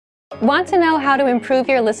Want to know how to improve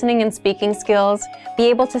your listening and speaking skills, be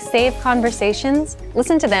able to save conversations,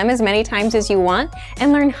 listen to them as many times as you want,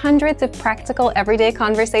 and learn hundreds of practical everyday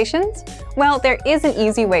conversations? Well, there is an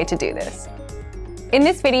easy way to do this. In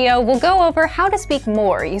this video, we'll go over how to speak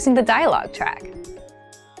more using the dialogue track.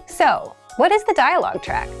 So, what is the dialogue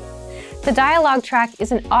track? The dialogue track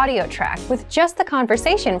is an audio track with just the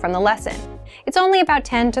conversation from the lesson. It's only about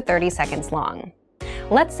 10 to 30 seconds long.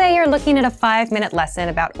 Let's say you're looking at a 5-minute lesson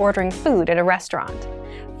about ordering food at a restaurant.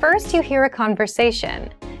 First, you hear a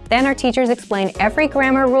conversation. Then our teachers explain every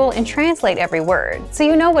grammar rule and translate every word, so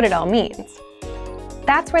you know what it all means.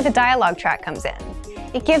 That's where the dialogue track comes in.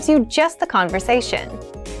 It gives you just the conversation.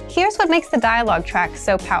 Here's what makes the dialogue track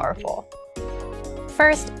so powerful.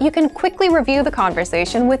 First, you can quickly review the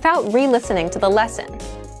conversation without re-listening to the lesson.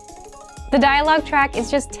 The dialogue track is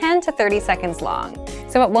just 10 to 30 seconds long,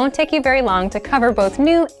 so it won't take you very long to cover both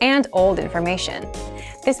new and old information.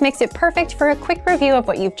 This makes it perfect for a quick review of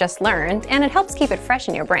what you've just learned, and it helps keep it fresh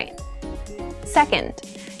in your brain. Second,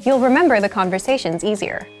 you'll remember the conversations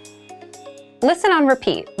easier. Listen on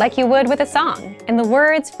repeat, like you would with a song, and the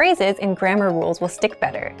words, phrases, and grammar rules will stick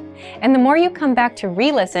better. And the more you come back to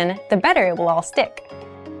re-listen, the better it will all stick.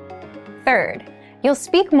 Third, you'll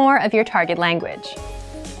speak more of your target language.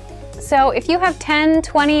 So if you have 10,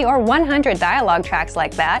 20, or 100 dialogue tracks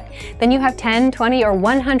like that, then you have 10, 20, or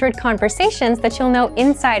 100 conversations that you'll know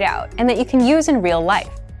inside out and that you can use in real life.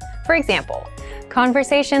 For example,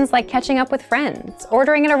 conversations like catching up with friends,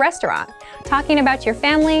 ordering at a restaurant, talking about your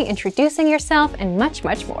family, introducing yourself, and much,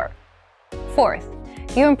 much more. Fourth,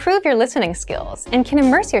 you improve your listening skills and can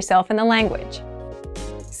immerse yourself in the language.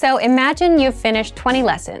 So imagine you've finished 20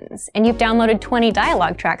 lessons and you've downloaded 20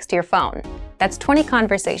 dialogue tracks to your phone. That's 20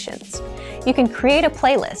 conversations. You can create a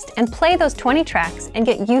playlist and play those 20 tracks and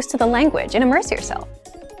get used to the language and immerse yourself.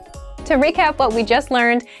 To recap what we just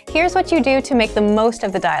learned, here's what you do to make the most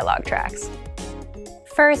of the dialogue tracks.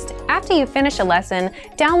 First, after you finish a lesson,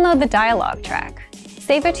 download the dialogue track.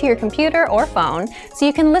 Save it to your computer or phone so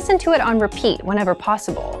you can listen to it on repeat whenever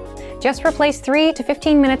possible. Just replace 3 to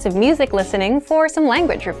 15 minutes of music listening for some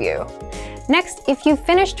language review. Next, if you've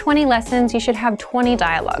finished 20 lessons, you should have 20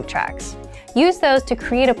 dialogue tracks. Use those to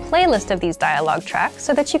create a playlist of these dialogue tracks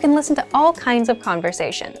so that you can listen to all kinds of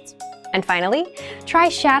conversations. And finally, try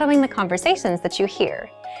shadowing the conversations that you hear.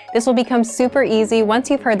 This will become super easy once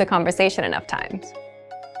you've heard the conversation enough times.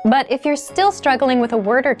 But if you're still struggling with a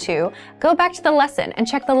word or two, go back to the lesson and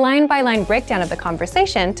check the line-by-line breakdown of the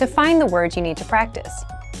conversation to find the words you need to practice.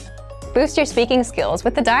 Boost your speaking skills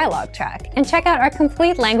with the dialogue track and check out our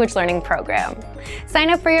complete language learning program. Sign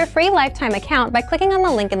up for your free lifetime account by clicking on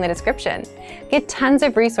the link in the description. Get tons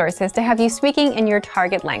of resources to have you speaking in your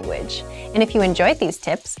target language. And if you enjoyed these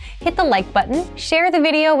tips, hit the like button, share the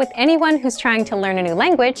video with anyone who's trying to learn a new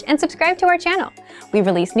language, and subscribe to our channel. We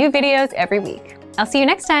release new videos every week. I'll see you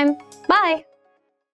next time. Bye!